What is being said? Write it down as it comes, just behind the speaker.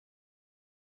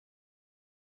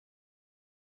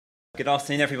Good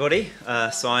afternoon, everybody.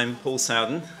 So I'm Paul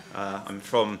Sowden. I'm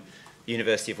from the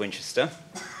University of Winchester.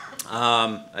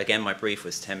 Again, my brief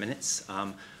was 10 minutes.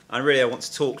 And really, I want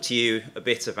to talk to you a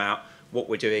bit about what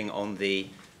we're doing on the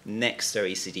next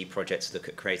OECD project to look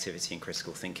at creativity and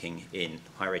critical thinking in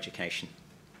higher education.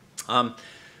 The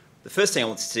first thing I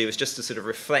wanted to do was just to sort of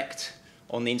reflect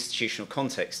on the institutional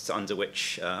context under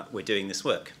which we're doing this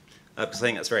work. Because I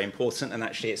think that's very important, and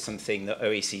actually it's something that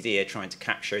OECD are trying to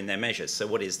capture in their measures. So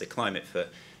what is the climate for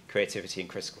creativity and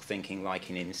critical thinking like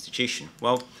in an institution?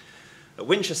 Well, at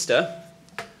Winchester,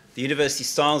 the university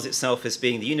styles itself as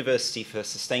being the University for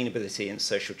Sustainability and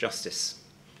Social Justice.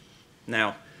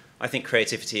 Now, I think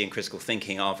creativity and critical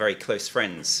thinking are very close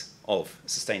friends of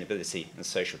sustainability and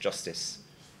social justice.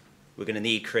 We're going to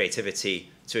need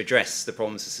creativity to address the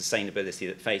problems of sustainability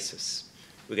that face us.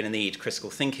 We're going to need critical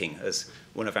thinking as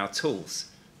one of our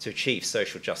tools to achieve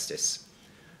social justice.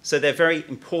 So they're very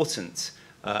important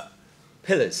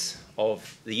pillars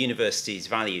of the university's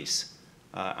values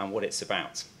and what it's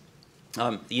about.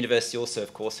 The university also,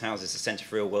 of course, houses a Centre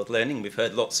for Real-World Learning. We've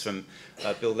heard lots from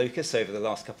Bill Lucas over the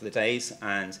last couple of days,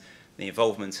 and the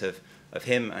involvement of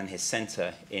him and his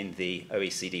centre in the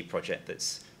OECD project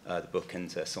that's the book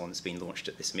and so on that's been launched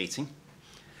at this meeting.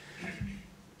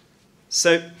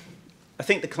 So I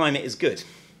think the climate is good.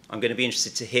 I'm going to be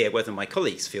interested to hear whether my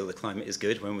colleagues feel the climate is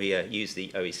good when we use the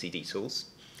OECD tools.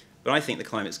 But I think the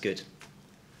climate's good.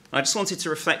 I just wanted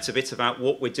to reflect a bit about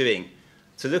what we're doing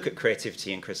to look at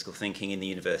creativity and critical thinking in the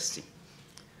university.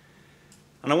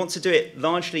 And I want to do it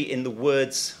largely in the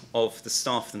words of the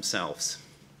staff themselves.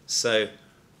 So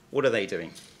what are they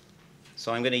doing?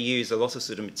 So I'm going to use a lot of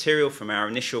sort of material from our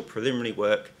initial preliminary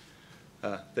work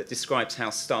that describes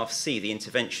how staff see the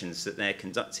interventions that they're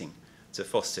conducting to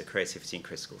foster creativity and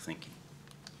critical thinking.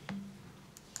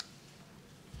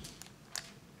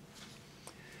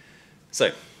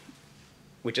 So,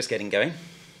 we're just getting going.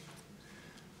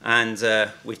 And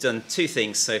we've done two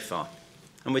things so far.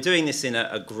 And we're doing this in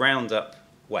a ground-up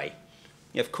way.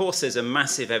 Of course, there's a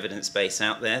massive evidence base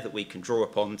out there that we can draw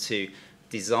upon to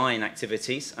design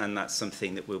activities, and that's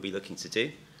something that we'll be looking to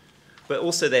do. But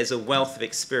also, there's a wealth of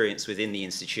experience within the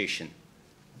institution.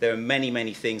 There are many,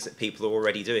 many things that people are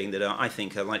already doing that I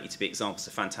think are likely to be examples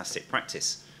of fantastic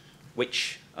practice.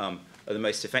 Which are the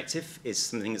most effective is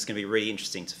something that's going to be really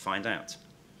interesting to find out.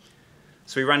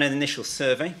 So we ran an initial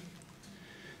survey,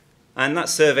 and that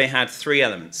survey had three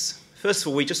elements. First of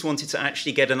all, we just wanted to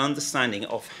actually get an understanding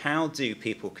of how do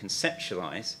people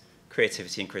conceptualize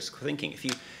creativity and critical thinking.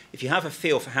 If you have a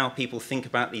feel for how people think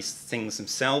about these things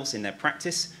themselves in their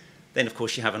practice, then of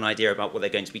course you have an idea about what they're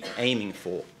going to be aiming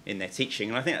for in their teaching.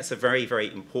 And I think that's a very,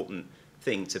 very important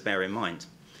thing to bear in mind.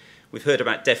 We've heard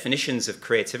about definitions of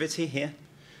creativity here.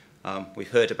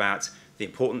 We've heard about the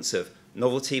importance of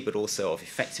novelty, but also of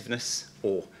effectiveness,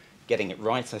 or getting it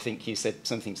right. I think you said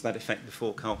something to that effect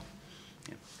before, Carl.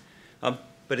 Yeah.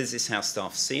 But is this how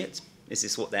staff see it? Is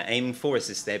this what they're aiming for? Is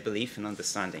this their belief and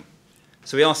understanding?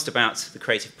 So we asked about the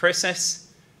creative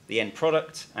process, the end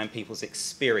product, and people's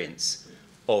experience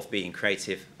of being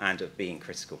creative and of being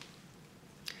critical.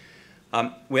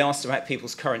 We asked about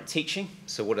people's current teaching,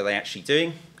 so what are they actually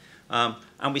doing?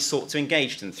 And we sought to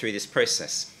engage them through this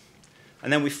process.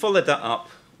 And then we followed that up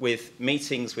with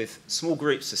meetings with small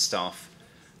groups of staff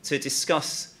to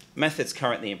discuss methods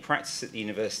currently in practice at the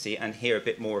university and hear a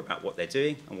bit more about what they're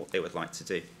doing and what they would like to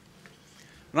do.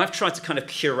 And I've tried to kind of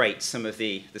curate some of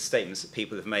the statements that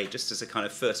people have made just as a kind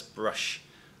of first brush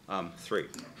through.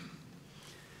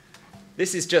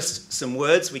 This is just some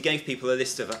words. We gave people a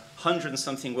list of 100 and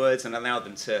something words and allowed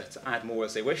them to add more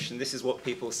as they wish. And this is what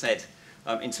people said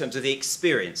in terms of the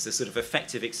experience, the sort of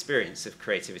effective experience of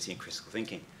creativity and critical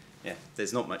thinking. Yeah,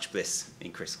 there's not much bliss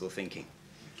in critical thinking.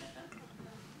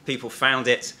 People found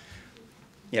it,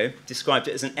 described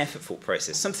it as an effortful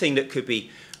process, something that could be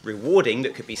rewarding,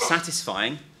 that could be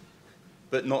satisfying,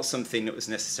 but not something that was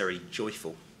necessarily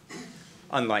joyful,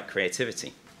 unlike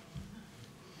creativity.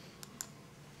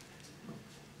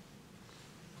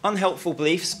 Unhelpful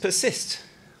beliefs persist.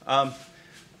 I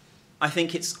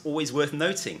think it's always worth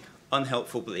noting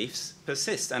unhelpful beliefs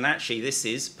persist. And actually, this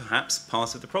is perhaps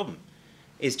part of the problem,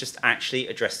 is just actually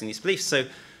addressing these beliefs. So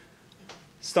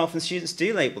staff and students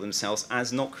do label themselves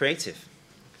as not creative.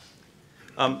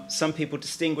 Some people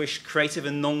distinguish creative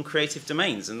and non-creative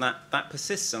domains, and that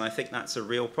persists, and I think that's a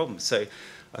real problem. So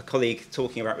a colleague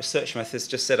talking about research methods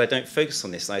just said, I don't focus on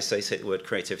this, I associate the word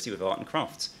creativity with art and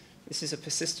crafts. This is a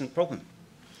persistent problem.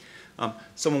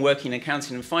 Someone working in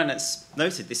accounting and finance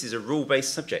noted this is a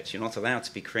rule-based subject. You're not allowed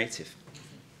to be creative.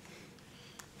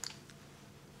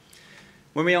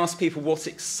 When we ask people what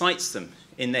excites them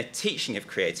in their teaching of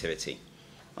creativity,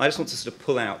 I just want to sort of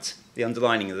pull out the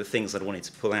underlining of the things that I wanted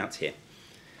to pull out here.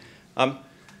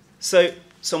 So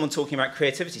someone talking about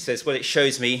creativity says, well, it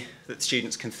shows me that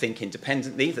students can think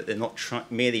independently, that they're not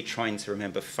merely trying to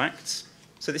remember facts.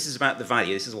 So this is about the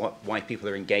value. This is why people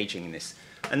are engaging in this.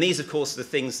 And these, of course, are the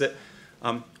things that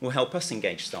will help us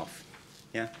engage staff,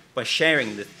 yeah? By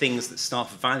sharing the things that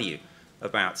staff value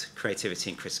about creativity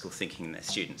and critical thinking in their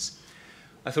students.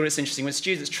 I thought it's interesting, when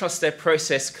students trust their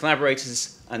process,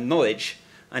 collaborators, and knowledge,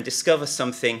 and discover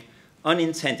something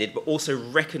unintended, but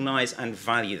also recognize and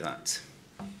value that.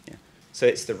 Yeah? So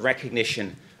it's the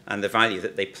recognition and the value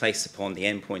that they place upon the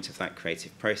endpoint of that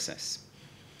creative process.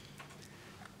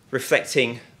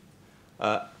 Reflecting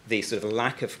the sort of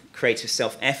lack of creative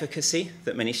self-efficacy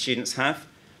that many students have.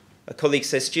 A colleague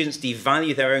says students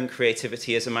devalue their own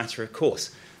creativity as a matter of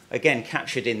course. Again,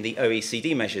 captured in the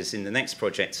OECD measures in the next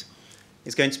project,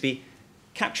 is going to be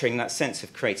capturing that sense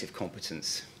of creative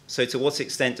competence. So to what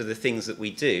extent do the things that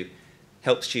we do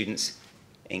help students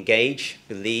engage,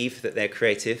 believe that they're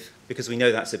creative, because we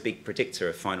know that's a big predictor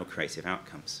of final creative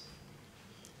outcomes.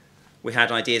 We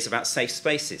had ideas about safe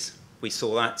spaces. We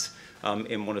saw that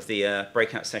in one of the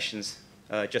breakout sessions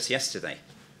just yesterday,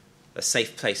 a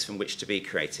safe place from which to be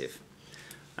creative.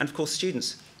 And of course,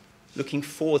 students looking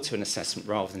forward to an assessment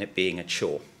rather than it being a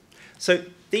chore. So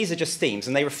these are just themes,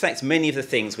 and they reflect many of the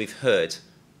things we've heard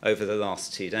over the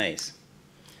last 2 days.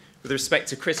 With respect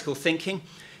to critical thinking,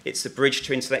 it's the bridge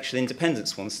to intellectual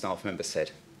independence, one staff member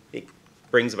said. It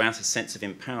brings about a sense of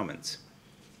empowerment.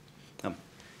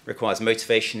 Requires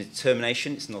motivation and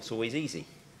determination. It's not always easy.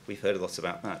 We've heard a lot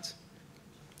about that.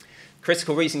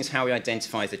 Critical reasoning is how we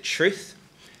identify the truth.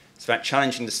 It's about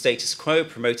challenging the status quo,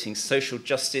 promoting social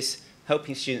justice,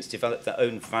 helping students develop their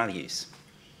own values.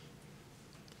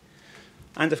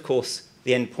 And of course,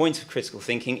 the end point of critical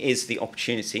thinking is the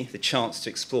opportunity, the chance to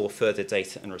explore further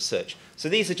data and research. So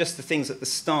these are just the things that the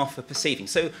staff are perceiving.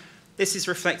 So this is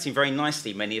reflecting very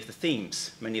nicely many of the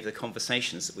themes, many of the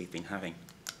conversations that we've been having.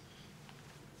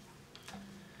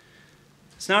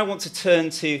 So now I want to turn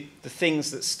to the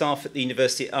things that staff at the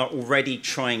university are already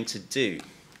trying to do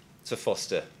to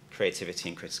foster creativity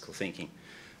and critical thinking.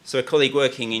 So a colleague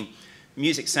working in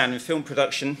music, sound and film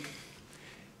production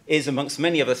is, amongst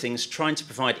many other things, trying to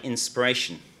provide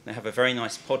inspiration. They have a very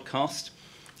nice podcast.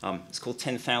 It's called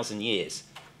 10,000 Years.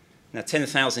 Now,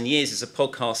 10,000 Years is a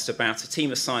podcast about a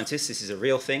team of scientists. This is a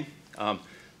real thing.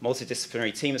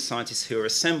 Multidisciplinary team of scientists who are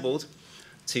assembled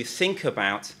to think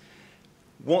about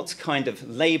what kind of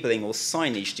labeling or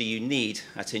signage do you need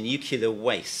at a nuclear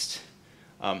waste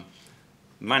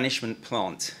management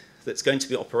plant that's going to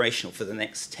be operational for the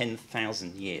next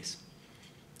 10,000 years?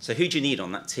 So who do you need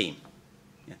on that team?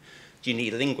 Yeah. Do you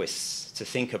need linguists to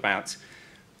think about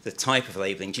the type of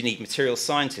labeling? Do you need material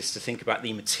scientists to think about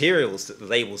the materials that the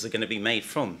labels are going to be made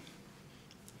from?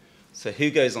 So who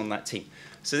goes on that team?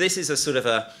 So this is a sort of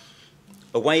a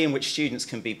way in which students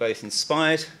can be both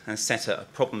inspired and set a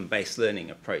problem-based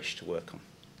learning approach to work on.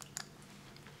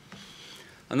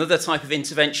 Another type of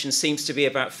intervention seems to be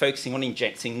about focusing on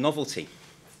injecting novelty.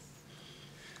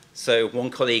 So one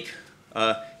colleague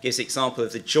gives the example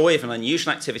of the joy of an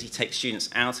unusual activity takes students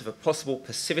out of a possible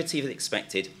passivity of the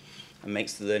expected and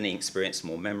makes the learning experience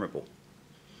more memorable.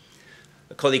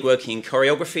 A colleague working in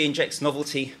choreography injects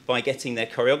novelty by getting their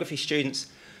choreography students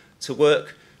to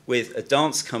work with a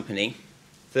dance company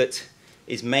that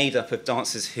is made up of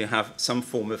dancers who have some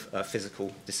form of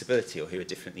physical disability or who are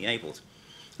differently abled.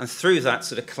 And through that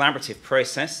sort of collaborative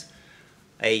process,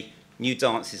 a new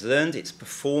dance is learned, it's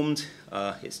performed,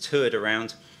 it's toured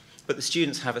around, but the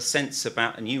students have a sense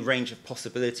about a new range of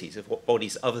possibilities of what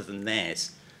bodies other than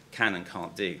theirs can and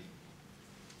can't do.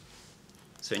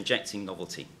 So injecting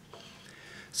novelty.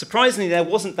 Surprisingly, there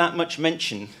wasn't that much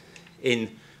mention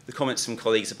in the comments from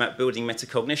colleagues about building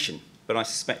metacognition, but I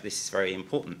suspect this is very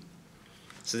important.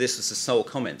 So this was the sole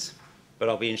comment, but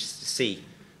I'll be interested to see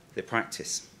the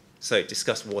practice. So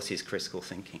discuss what is critical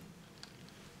thinking.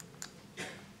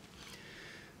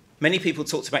 Many people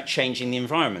talked about changing the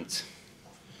environment.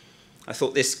 I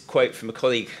thought this quote from a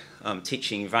colleague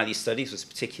teaching value studies was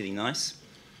particularly nice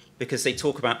because they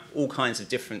talk about all kinds of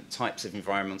different types of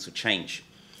environmental change.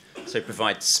 So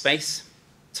provide space,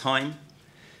 time,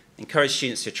 encourage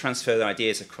students to transfer their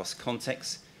ideas across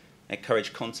contexts,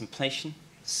 encourage contemplation,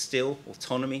 still,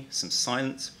 autonomy, some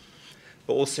silence,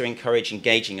 but also encourage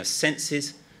engaging of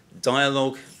senses,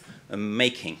 dialogue, and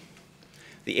making,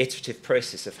 the iterative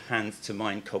process of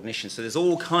hand-to-mind cognition. So there's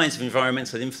all kinds of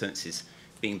environmental influences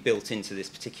being built into this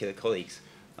particular colleague's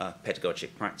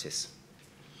pedagogic practice.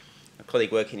 A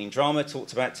colleague working in drama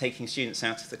talked about taking students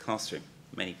out of the classroom.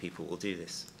 Many people will do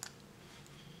this.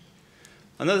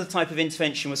 Another type of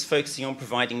intervention was focusing on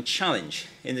providing challenge.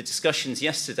 In the discussions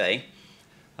yesterday,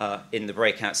 in the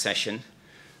breakout session,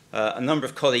 a number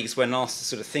of colleagues, when asked to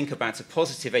sort of think about a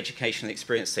positive educational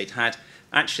experience they'd had,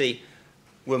 actually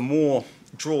were more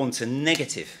drawn to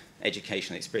negative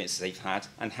educational experiences they've had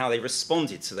and how they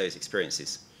responded to those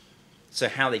experiences. So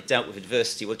how they dealt with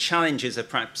adversity. Well, challenge is a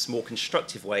perhaps more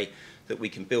constructive way that we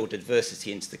can build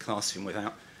adversity into the classroom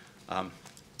without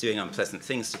doing unpleasant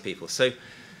things to people. So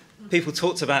people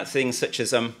talked about things such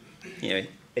as, in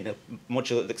a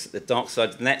module that looks at the dark side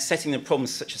of the net, setting them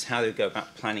problems such as how they go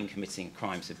about planning, committing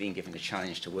crimes, or being given a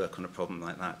challenge to work on a problem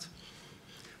like that.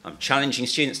 Challenging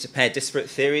students to pair disparate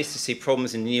theories to see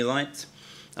problems in new light.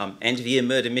 End-of-year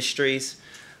murder mysteries.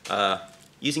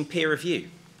 Using peer review.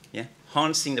 Yeah?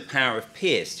 Harnessing the power of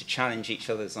peers to challenge each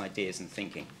other's ideas and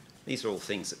thinking. These are all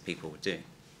things that people would do.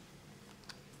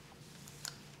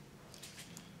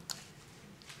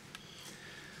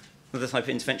 Another type of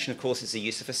intervention, of course, is the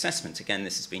use of assessment. Again,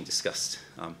 this has been discussed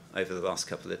over the last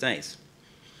couple of days.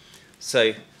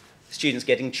 So, students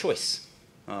getting choice.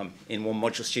 In one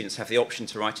module, students have the option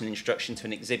to write an introduction to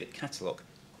an exhibit catalogue.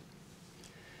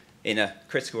 In a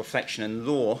critical reflection and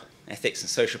law, ethics and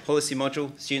social policy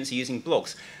module, students are using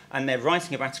blogs. And they're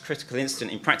writing about a critical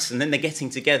incident in practice, and then they're getting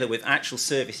together with actual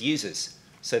service users.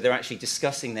 So they're actually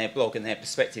discussing their blog and their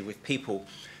perspective with people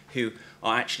who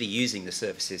are actually using the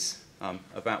services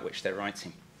about which they're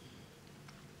writing.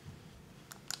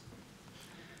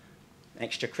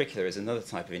 Extracurricular is another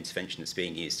type of intervention that's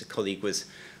being used. A colleague was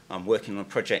working on a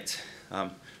project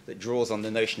that draws on the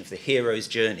notion of the hero's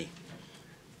journey.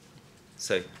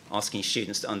 So asking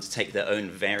students to undertake their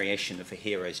own variation of the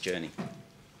hero's journey.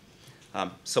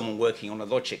 Someone working on a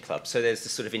logic club. So there's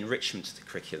this sort of enrichment to the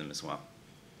curriculum as well.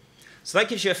 So that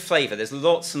gives you a flavour. There's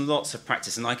lots and lots of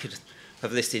practice, and I could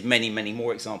have listed many, many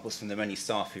more examples from the many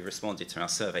staff who responded to our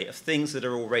survey of things that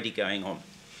are already going on.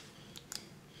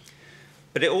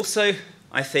 But it also,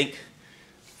 I think,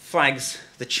 flags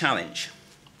the challenge.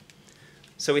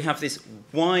 So we have this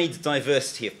wide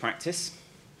diversity of practice.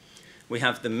 We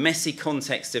have the messy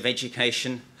context of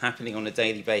education happening on a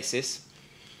daily basis.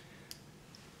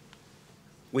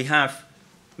 We have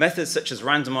methods such as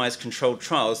randomized controlled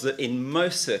trials that in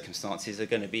most circumstances are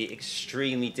going to be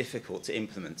extremely difficult to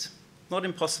implement. Not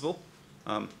impossible.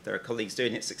 There are colleagues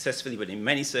doing it successfully, but in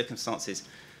many circumstances,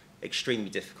 extremely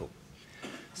difficult.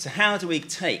 So how do we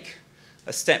take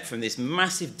a step from this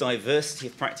massive diversity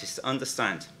of practice to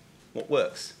understand what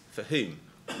works, for whom,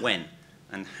 when,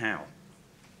 and how?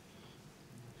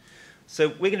 So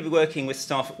we're going to be working with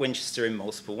staff at Winchester in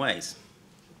multiple ways.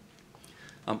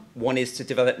 One is to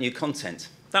develop new content.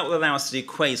 That will allow us to do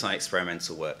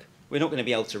quasi-experimental work. We're not going to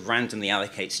be able to randomly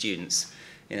allocate students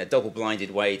in a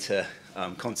double-blinded way to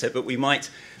content, but we might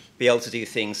be able to do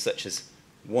things such as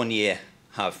 1 year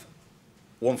have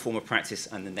one form of practice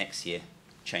and the next year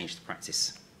change the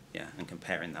practice, and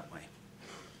compare in that way.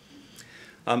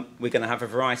 We're going to have a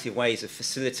variety of ways of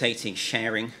facilitating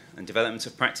sharing and development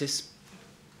of practice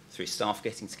through staff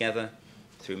getting together,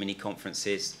 through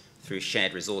mini-conferences, through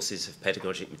shared resources of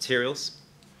pedagogic materials.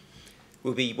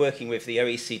 We'll be working with the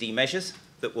OECD measures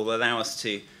that will allow us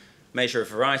to measure a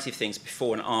variety of things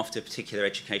before and after particular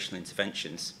educational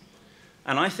interventions.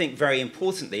 And I think very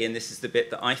importantly, and this is the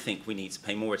bit that I think we need to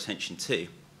pay more attention to,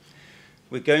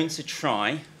 we're going to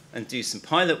try and do some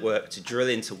pilot work to drill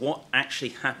into what actually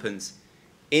happens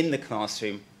in the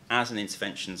classroom as an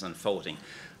intervention's unfolding.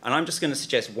 And I'm just going to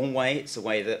suggest one way. It's a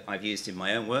way that I've used in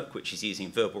my own work, which is using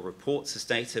verbal reports as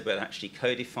data, but actually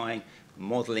codifying,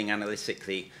 modeling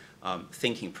analytically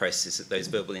thinking processes that those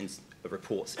verbal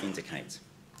reports indicate.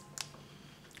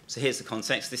 So here's the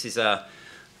context. This is a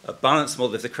balanced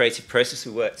model of the creative process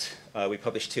we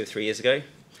published 2 or 3 years ago.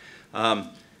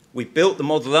 We built the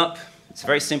model up. It's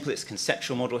very simple. It's a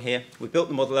conceptual model here. We built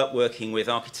the model up working with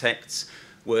architects,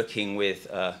 working with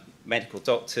medical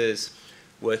doctors,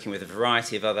 working with a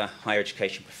variety of other higher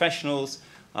education professionals,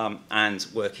 and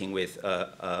working with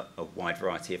a wide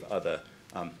variety of other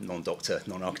non-doctor,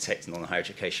 non-architect, non-higher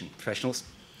education professionals.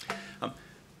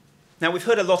 Now, we've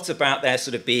heard a lot about there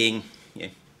sort of being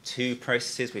two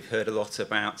processes. We've heard a lot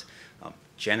about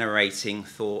generating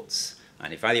thoughts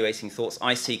and evaluating thoughts.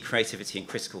 I see creativity and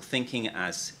critical thinking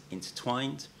as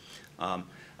intertwined,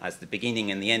 as the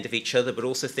beginning and the end of each other, but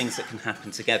also things that can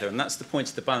happen together. And that's the point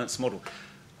of the balanced model.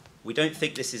 We don't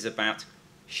think this is about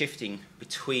shifting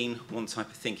between one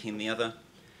type of thinking and the other.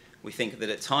 We think that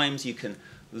at times you can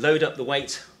load up the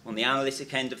weight on the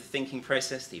analytic end of the thinking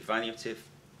process, the evaluative,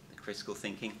 the critical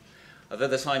thinking. At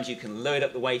other times you can load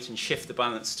up the weight and shift the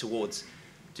balance towards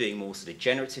doing more sort of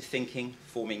generative thinking,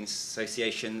 forming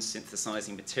associations,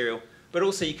 synthesizing material, but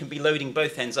also you can be loading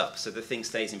both ends up so the thing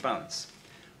stays in balance.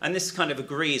 And this kind of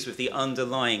agrees with the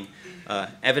underlying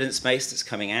evidence base that's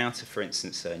coming out of, for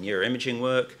instance, neuroimaging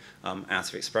work, out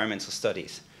of experimental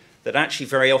studies, that actually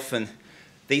very often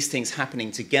these things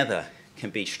happening together can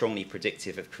be strongly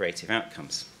predictive of creative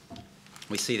outcomes.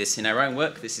 We see this in our own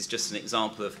work. This is just an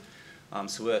example of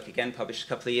some work, again, published a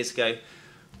couple of years ago,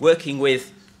 working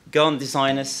with garden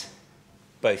designers,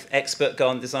 both expert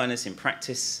garden designers in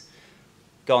practice,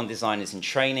 garden designers in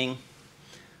training,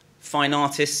 fine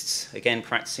artists, again,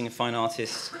 practicing fine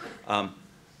artists,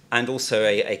 and also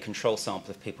a control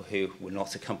sample of people who were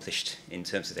not accomplished in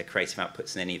terms of their creative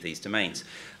outputs in any of these domains.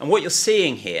 And what you're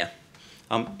seeing here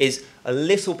is a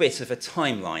little bit of a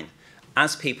timeline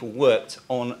as people worked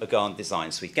on a garden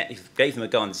design. So we gave them a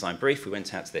garden design brief, we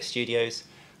went out to their studios,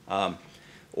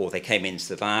 or they came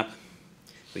into the lab.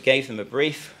 We gave them a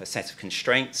brief, a set of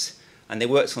constraints, and they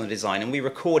worked on the design, and we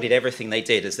recorded everything they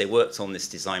did as they worked on this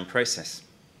design process.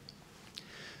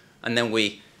 And then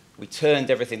we turned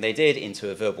everything they did into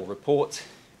a verbal report,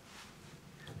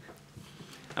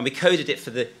 and we coded it for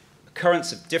the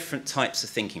occurrence of different types of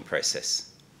thinking process.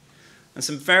 And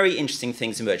some very interesting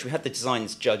things emerged. We had the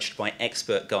designs judged by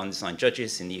expert garden design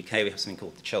judges. In the UK, we have something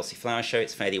called the Chelsea Flower Show.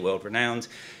 It's fairly world-renowned.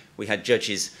 We had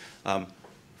judges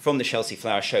from the Chelsea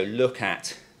Flower Show look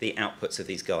at the outputs of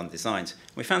these garden designs.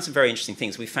 We found some very interesting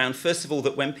things. We found, first of all,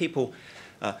 that when people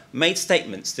made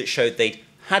statements that showed they'd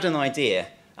had an idea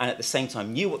and at the same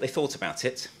time knew what they thought about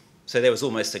it, so there was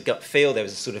almost a gut feel, there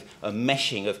was a sort of a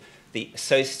meshing of the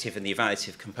associative and the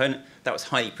evaluative component, that was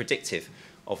highly predictive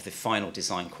of the final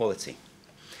design quality.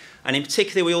 And in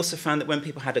particular, we also found that when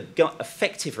people had a gut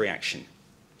affective reaction,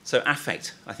 so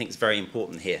affect, I think, is very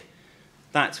important here,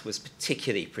 that was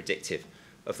particularly predictive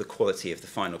of the quality of the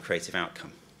final creative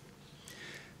outcome.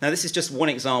 Now, this is just one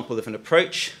example of an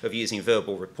approach of using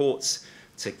verbal reports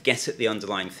to get at the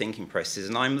underlying thinking processes,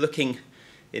 and I'm looking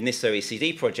in this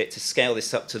OECD project to scale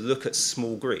this up to look at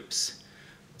small groups,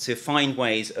 to find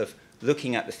ways of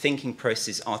looking at the thinking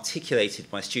process articulated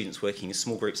by students working in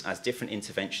small groups as different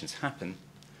interventions happen,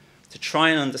 to try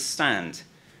and understand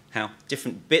how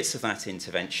different bits of that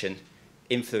intervention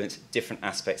influence different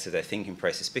aspects of their thinking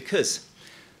process, because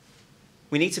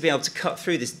we need to be able to cut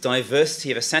through this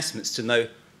diversity of assessments to know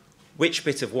which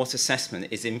bit of what assessment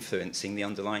is influencing the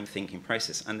underlying thinking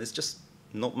process, and there's just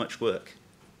not much work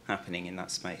happening in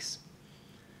that space.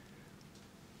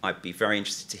 I'd be very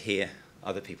interested to hear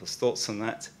other people's thoughts on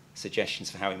that, suggestions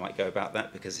for how we might go about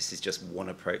that, because this is just one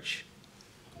approach.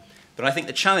 But I think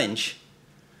the challenge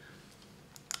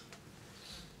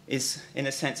is, in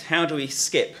a sense, how do we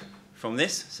skip from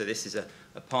this? So this is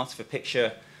a part of a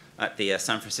picture at the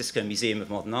San Francisco Museum of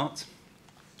Modern Art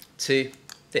to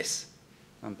this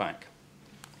and back.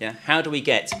 Yeah? How do we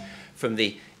get from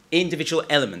the individual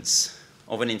elements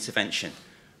of an intervention,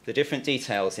 the different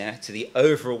details, yeah, to the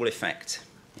overall effect?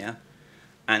 Yeah?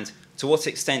 And to what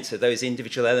extent are those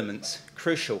individual elements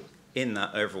crucial in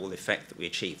that overall effect that we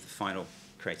achieve, the final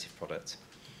creative product?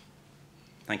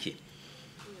 Thank you.